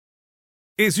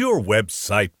Is your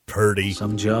website pretty?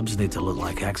 Some jobs need to look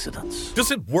like accidents.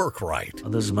 Does it work right?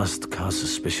 Others must cast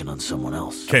suspicion on someone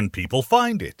else. Can people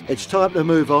find it? It's time to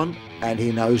move on, and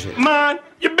he knows it. Man,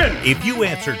 you been. If you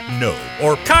answered no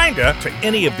or kinda to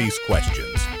any of these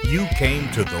questions, you came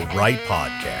to the right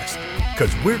podcast,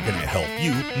 because we're going to help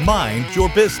you mind your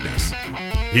business.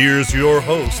 Here's your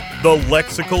host, the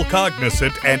lexical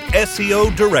cognizant and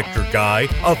SEO director guy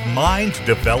of Mind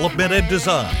Development and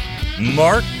Design,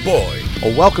 Mark Boyd.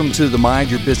 Well, welcome to the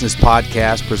Mind Your Business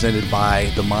podcast presented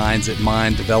by the Minds at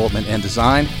Mind Development and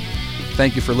Design.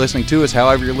 Thank you for listening to us,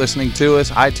 however you're listening to us,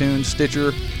 iTunes,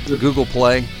 Stitcher, Google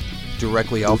Play,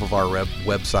 directly off of our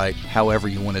website, however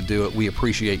you want to do it. We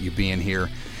appreciate you being here.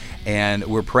 And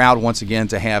we're proud once again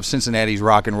to have Cincinnati's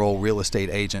rock and roll real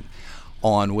estate agent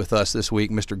on with us this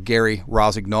week, Mr. Gary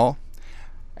Rossignol.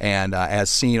 And as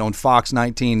seen on Fox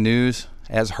 19 News,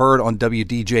 as heard on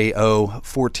WDJO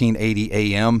 1480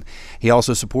 AM. He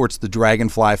also supports the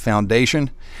Dragonfly Foundation.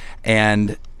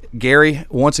 And Gary,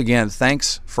 once again,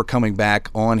 thanks for coming back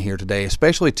on here today,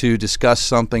 especially to discuss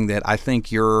something that I think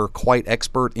you're quite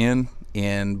expert in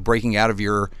breaking out of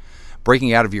your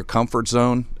comfort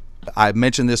zone. I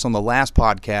mentioned this on the last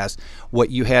podcast, what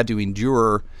you had to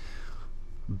endure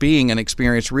being an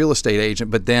experienced real estate agent,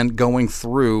 but then going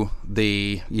through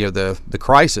the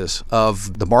crisis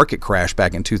of the market crash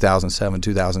back in 2007,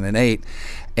 2008,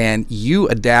 and you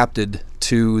adapted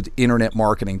to the internet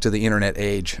marketing, to the internet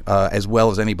age, as well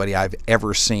as anybody I've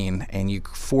ever seen, and you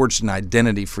forged an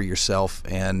identity for yourself.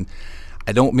 And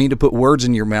I don't mean to put words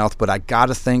in your mouth, but I got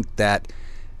to think that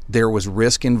there was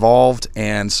risk involved,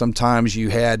 and sometimes you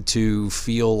had to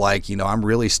feel like, I'm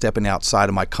really stepping outside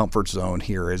of my comfort zone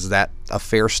here. Is that a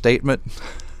fair statement?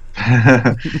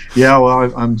 Yeah,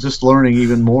 well, I'm just learning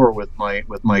even more with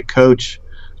my coach,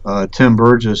 Tim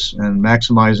Burgess, and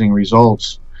Maximizing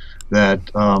Results, that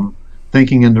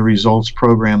Thinking into Results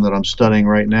program that I'm studying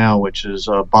right now, which is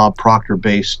Bob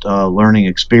Proctor-based learning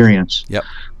experience. Yep.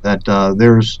 That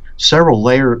there's several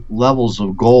levels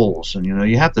of goals, and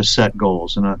you have to set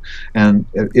goals, and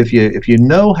if you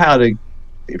know how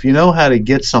to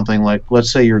get something, like,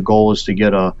 let's say your goal is to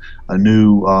get a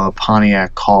new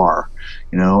Pontiac car,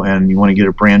 and you want to get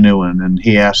a brand new one, and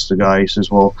he asks the guy, he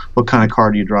says, well, what kind of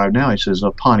car do you drive now? He says,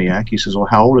 a Pontiac. He says, well,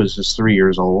 how old is this? 3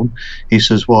 years old. He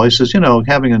says,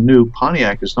 having a new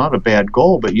Pontiac is not a bad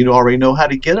goal, but you already know how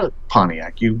to get a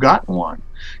Pontiac. You've gotten one.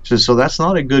 He says, so that's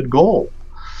not a good goal.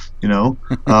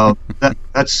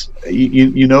 That's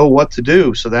you know what to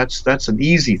do, so that's an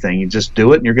easy thing. You just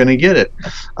do it and you're going to get it.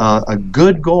 A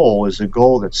good goal is a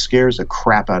goal that scares the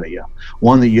crap out of you,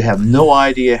 one that you have no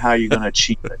idea how you're going to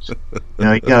achieve it.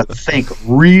 You got to think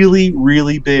really,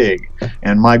 really big.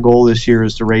 And my goal this year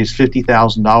is to raise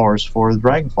 $50,000 for the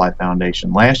Dragonfly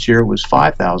Foundation. Last year it was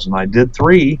 $5,000. I did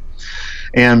 3.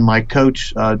 And my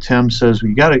coach Tim says,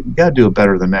 you got to do it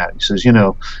better than that.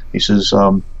 He says,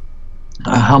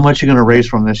 how much are you going to raise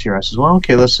from this year? I says, well,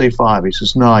 okay, let's say 5. He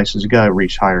says, no. He says, you got to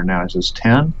reach higher now. I says,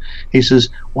 10. He says,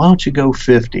 why don't you go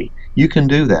 50? You can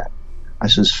do that. I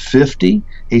says, 50?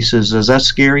 He says, does that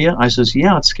scare you? I says,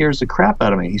 yeah, it scares the crap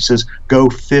out of me. He says, go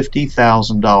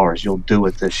 $50,000. You'll do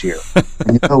it this year.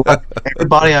 And you know what?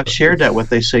 Everybody I've shared that with,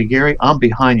 they say, Gary, I'm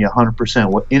behind you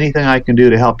 100%. Anything I can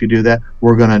do to help you do that,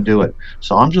 we're going to do it.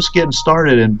 So I'm just getting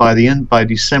started, and by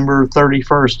December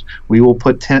 31st, we will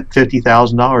put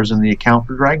 $50,000 in the account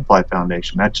for Dragonfly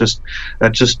Foundation. That just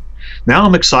now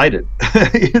I'm excited.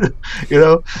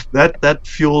 That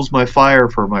fuels my fire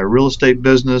for my real estate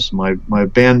business, my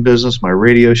band business, my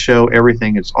radio show,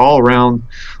 everything. It's all around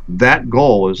that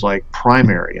goal is like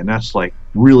primary, and that's like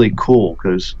really cool,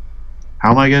 because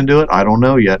how am I going to do it? I don't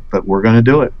know yet, but we're going to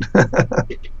do it.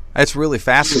 That's really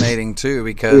fascinating too,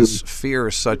 because fear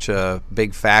is such a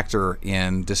big factor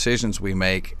in decisions we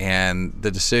make, and the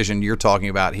decision you're talking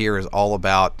about here is all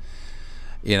about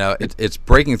it's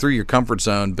breaking through your comfort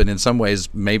zone, but in some ways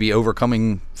maybe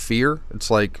overcoming fear. It's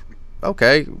like,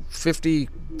 okay, 50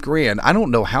 grand. I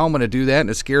don't know how I'm going to do that, and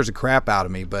it scares the crap out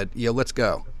of me, but let's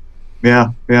go.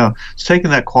 Yeah. It's taking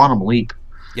that quantum leap.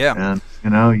 Yeah.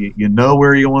 And you know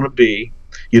where you want to be.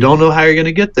 You don't know how you're going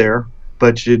to get there,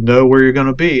 but you know where you're going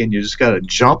to be, and you just got to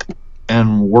jump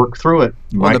and work through it.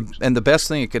 Right? Well, and the best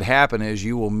thing that could happen is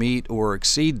you will meet or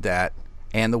exceed that.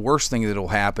 And the worst thing that will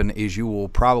happen is you will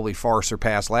probably far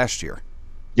surpass last year.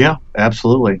 Yeah,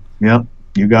 absolutely. Yeah,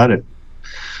 you got it.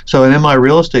 So, and in my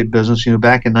real estate business,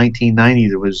 back in 1990,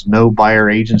 there was no buyer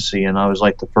agency, and I was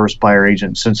like the first buyer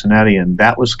agent in Cincinnati, and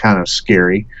that was kind of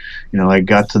scary. I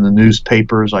got to the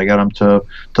newspapers. I got them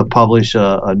to publish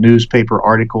a newspaper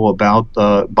article about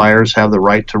buyers have the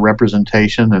right to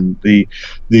representation, and the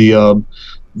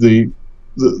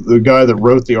the guy that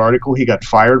wrote the article, he got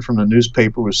fired from the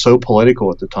newspaper. It was so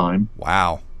political at the time.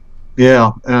 Wow.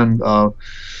 Yeah, and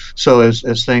so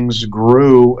as things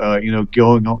grew,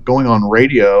 going on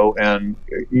radio, and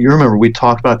you remember we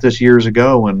talked about this years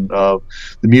ago when the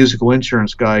musical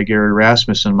insurance guy, Gary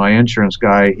Rasmussen, my insurance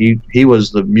guy, he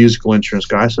was the musical insurance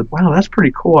guy. I said, "Wow, that's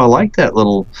pretty cool. I like that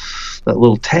little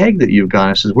tag that you've got."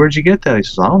 I said, "Where'd you get that?" He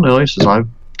says, "I don't know." He says, "I've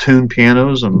tuned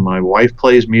pianos and my wife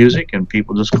plays music and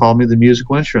people just call me the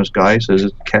musical insurance guy." He says,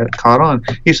 "It caught on."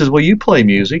 He says, "Well, you play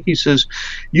music." He says,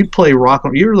 "You play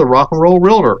you're the rock and roll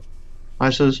realtor."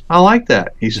 I says, "I like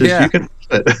that." He says, Yeah. "You can do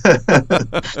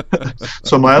it."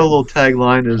 So my other little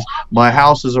tagline is, "My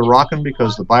house is a rockin'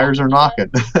 because the buyers are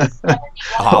knocking." Oh,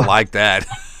 I like that.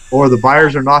 Or the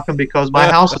buyers are knocking because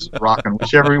my house is rocking,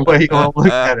 whichever way you want to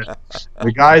look at it.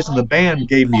 The guys in the band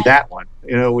gave me that one.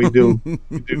 We do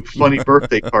funny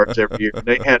birthday cards every year.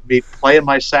 They had me playing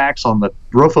my sax on the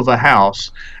roof of a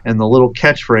house, and the little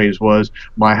catchphrase was,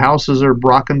 "My houses are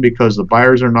rocking because the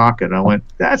buyers are knocking." I went,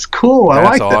 "That's cool. I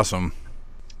like that." That's awesome.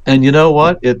 And you know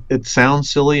what? It sounds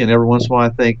silly, and every once in a while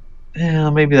I think,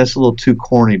 maybe that's a little too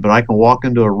corny, but I can walk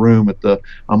into a room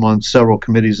I'm on several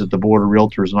committees at the Board of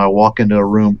Realtors, and I walk into a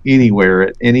room anywhere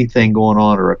at anything going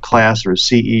on, or a class or a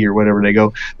CE or whatever, they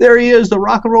go, "There he is, the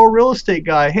rock and roll real estate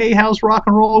guy. Hey, how's rock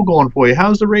and roll going for you?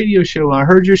 How's the radio show? I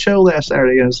heard your show last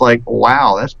Saturday." And it's like,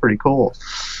 wow, that's pretty cool.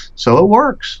 So it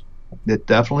works. It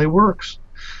definitely works.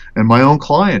 And my own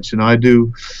clients, I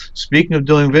do, speaking of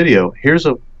doing video, here's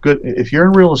a good, if you're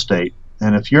in real estate,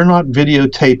 and if you're not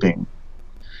videotaping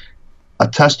a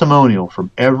testimonial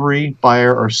from every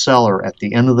buyer or seller at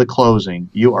the end of the closing,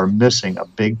 you are missing a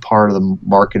big part of the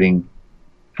marketing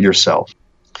yourself.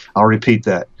 I'll repeat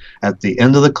that. At the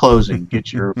end of the closing,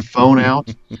 get your phone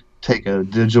out, take a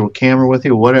digital camera with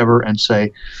you, whatever, and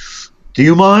say, "Do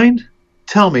you mind?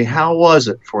 Tell me, how was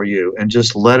it for you?" And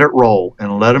just let it roll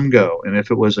and let them go. And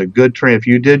if it was a good train, if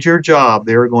you did your job,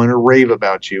 they're going to rave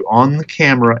about you on the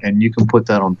camera, and you can put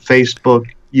that on Facebook,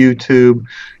 YouTube,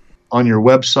 on your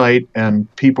website, and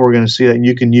people are going to see that, and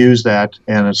you can use that,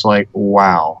 and it's like,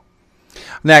 wow.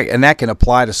 And that can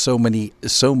apply to so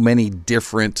many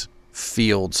different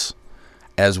fields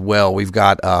as well. We've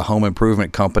got a home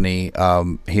improvement company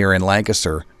here in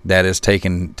Lancaster that is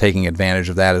taking advantage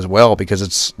of that as well, because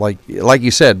it's like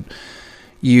you said,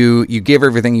 you give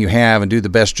everything you have and do the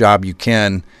best job you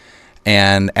can,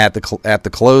 and at the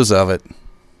close of it,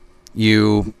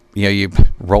 you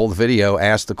roll the video,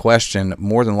 ask the question.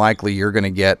 More than likely, you're going to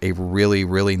get a really,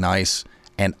 really nice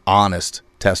and honest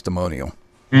testimonial.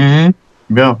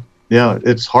 Mm-hmm. Yeah.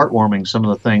 It's heartwarming. Some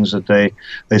of the things that they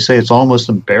say, it's almost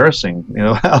embarrassing.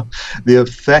 How the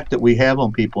effect that we have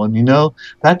on people, and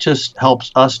that just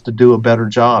helps us to do a better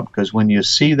job. Because when you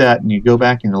see that and you go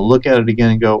back and you look at it again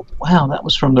and go, wow, that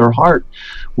was from their heart.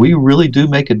 We really do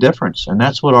make a difference, and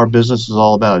that's what our business is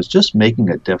all about. Is just making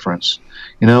a difference.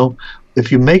 If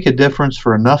you make a difference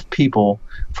for enough people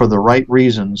for the right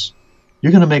reasons,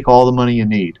 you're going to make all the money you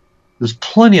need. There's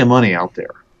plenty of money out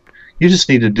there. You just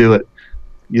need to do it.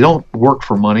 You don't work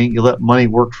for money. You let money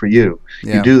work for you.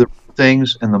 Yeah. You do the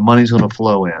things, and the money's going to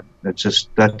flow in. That's just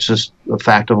a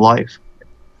fact of life.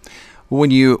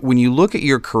 When you look at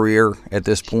your career at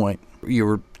this point, you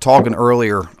were talking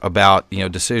earlier about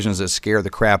decisions that scare the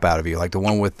crap out of you, like the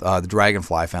one with the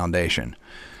Dragonfly Foundation.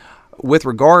 With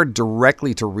regard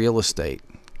directly to real estate,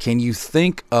 can you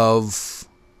think of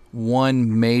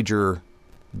one major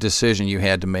decision you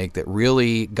had to make that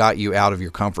really got you out of your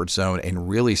comfort zone and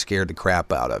really scared the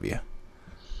crap out of you?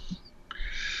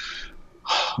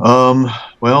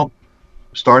 Well,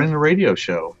 starting the radio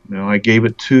show, I gave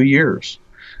it 2 years,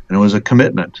 and it was a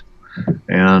commitment.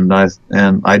 And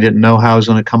I didn't know how I was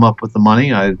going to come up with the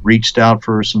money. I reached out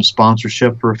for some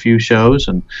sponsorship for a few shows,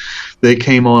 and they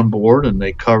came on board and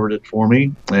they covered it for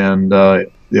me. And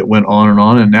it went on and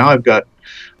on. And now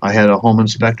I had a home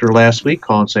inspector last week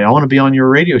call and say, "I want to be on your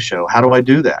radio show. How do I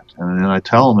do that?" And I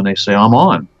tell them, and they say, "I'm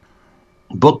on.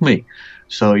 Book me."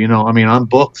 So I'm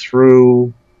booked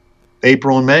through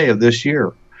April and May of this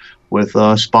year with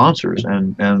sponsors,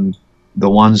 and the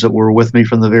ones that were with me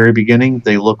from the very beginning,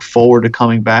 they look forward to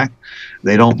coming back.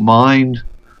 They don't mind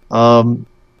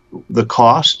the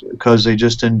cost because they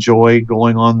just enjoy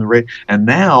going on the radio. And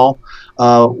now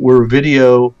we're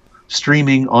video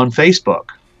streaming on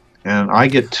Facebook, and I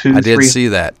get see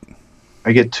that.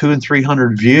 I get 200 and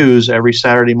 300 views every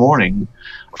Saturday morning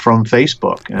from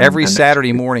Facebook. Every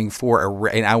Saturday morning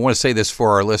and I want to say this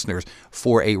for our listeners,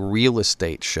 for a real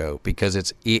estate show, because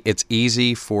it's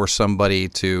easy for somebody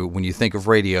to, when you think of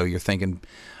radio, you're thinking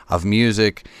of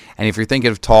music, and if you're thinking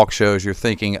of talk shows, you're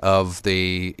thinking of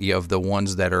the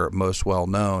ones that are most well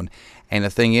known. And the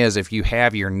thing is, if you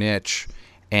have your niche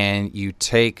and you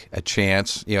take a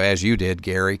chance, as you did,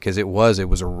 Gary, because it was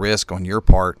a risk on your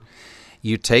part,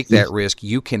 you take that risk,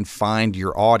 you can find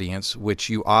your audience, which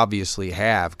you obviously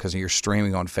have because you're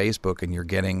streaming on Facebook and you're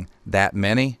getting that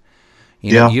many.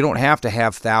 You know, you don't have to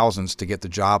have thousands to get the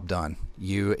job done.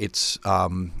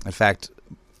 In fact,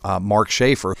 Mark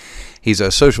Schaefer, he's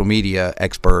a social media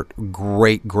expert,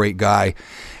 great guy,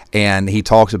 and he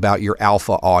talks about your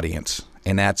alpha audience,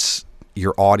 and that's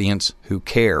your audience who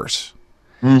cares,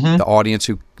 the audience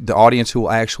who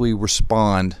will actually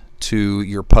respond to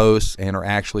your posts and are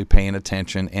actually paying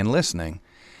attention and listening,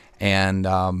 and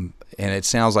it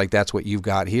sounds like that's what you've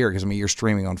got here, because you're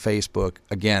streaming on Facebook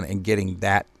again and getting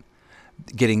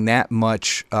that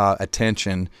much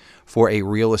attention for a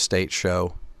real estate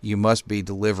show. You must be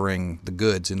delivering the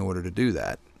goods in order to do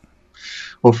that.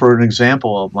 Well, for an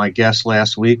example, my guest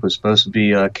last week was supposed to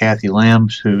be Kathy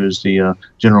Lambs, who is the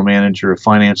general manager of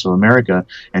Finance of America,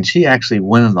 and she actually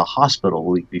went in the hospital a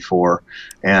week before,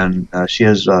 and she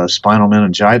has spinal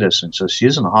meningitis, and so she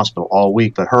is in the hospital all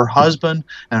week. But her husband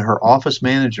and her office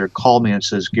manager called me and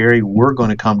says, Gary, we're going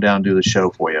to come down and do the show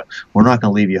for you. We're not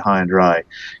going to leave you high and dry.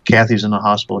 Kathy's in the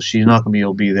hospital. She's not going to be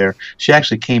able to be there. She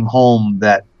actually came home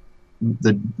the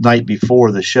night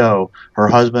before the show. Her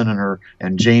husband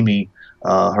and Jamie,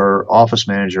 her office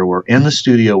manager, were in the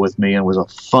studio with me, and it was a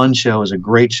fun show. It was a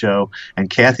great show, and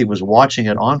Kathy was watching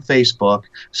it on Facebook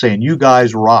saying, you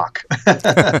guys rock. And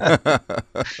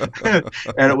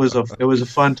it was a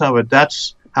fun time. But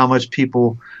that's how much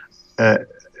people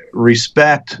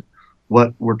respect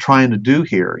what we're trying to do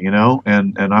here,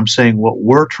 and I'm saying what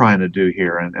we're trying to do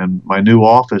here, and my new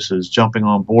office is jumping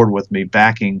on board with me,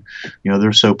 backing.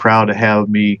 They're so proud to have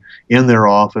me in their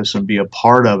office and be a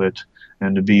part of it,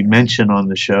 and to be mentioned on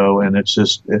the show. And it's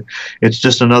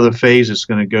just another phase. It's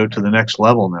going to go to the next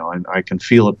level now, and I can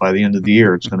feel it by the end of the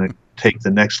year. It's going to take the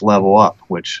next level up,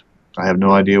 which I have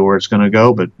no idea where it's going to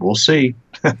go, but we'll see.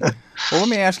 Well, let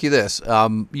me ask you this.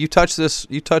 You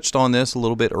touched on this a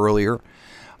little bit earlier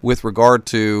with regard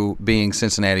to being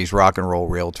Cincinnati's rock and roll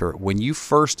realtor. When you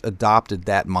first adopted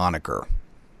that moniker,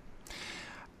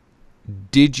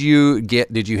 did you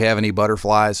have any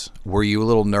butterflies? Were you a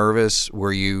little nervous?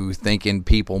 Were you thinking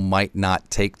people might not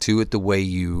take to it the way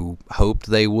you hoped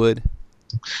they would?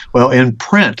 Well, in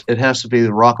print, it has to be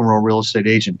the rock and roll real estate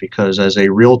agent, because as a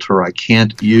realtor, I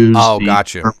can't use the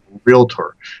term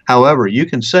realtor. However, you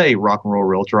can say rock and roll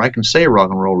realtor. I can say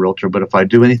rock and roll realtor, but if I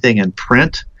do anything in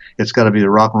print, it's got to be the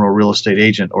rock and roll real estate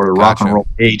agent or the rock and roll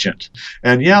agent.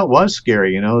 And yeah, it was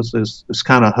scary. It's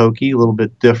kind of hokey, a little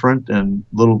bit different and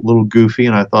little goofy.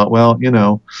 And I thought, well,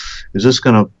 is this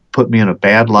going to put me in a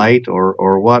bad light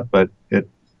or what? But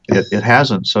it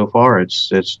hasn't so far. It's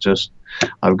just,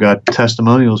 I've got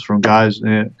testimonials from guys.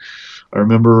 I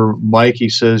remember Mike, he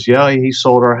says, he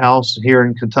sold our house here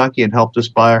in Kentucky and helped us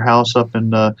buy our house up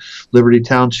in Liberty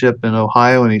Township in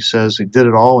Ohio. And he says he did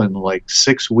it all in like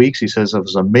 6 weeks. He says it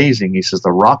was amazing. He says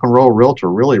the rock and roll realtor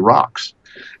really rocks.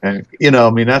 And,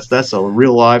 that's a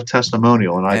real live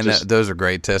testimonial. And those are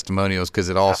great testimonials, because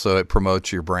it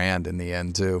promotes your brand in the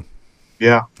end too.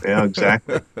 Yeah,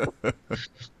 exactly.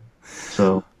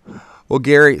 So. Well,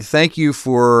 Gary, thank you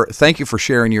for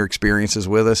sharing your experiences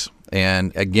with us.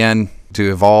 And again, to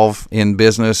evolve in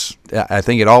business, I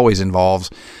think it always involves,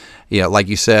 like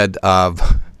you said,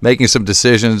 making some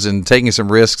decisions and taking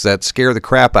some risks that scare the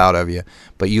crap out of you.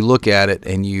 But you look at it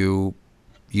and you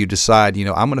decide,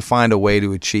 I'm going to find a way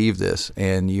to achieve this,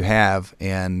 and you have.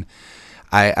 And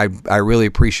I really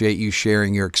appreciate you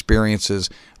sharing your experiences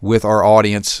with our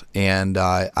audience, and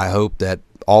I hope that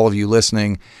all of you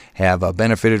listening have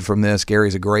benefited from this.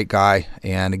 Gary's a great guy,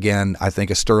 and again, I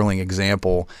think a sterling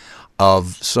example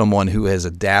of someone who has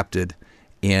adapted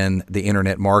in the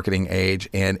internet marketing age,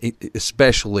 and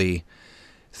especially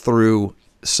through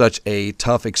such a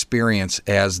tough experience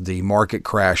as the market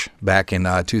crash back in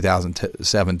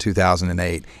 2007,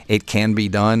 2008. It can be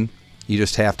done. You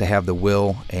just have to have the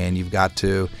will, and you've got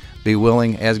to be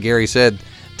willing, as Gary said,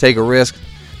 take a risk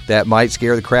that might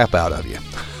scare the crap out of you.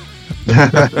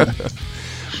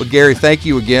 Well, Gary, thank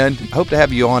you again. Hope to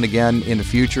have you on again in the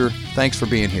future. Thanks for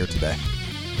being here today.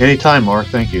 Anytime, Mark.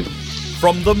 Thank you.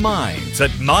 From the minds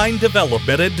at Mind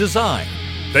Development and Design,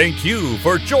 thank you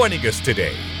for joining us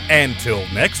today. Until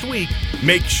next week,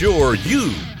 make sure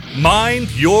you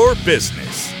mind your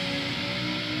business.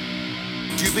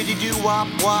 Doobity-doo wop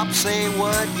wop, say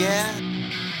what, yeah?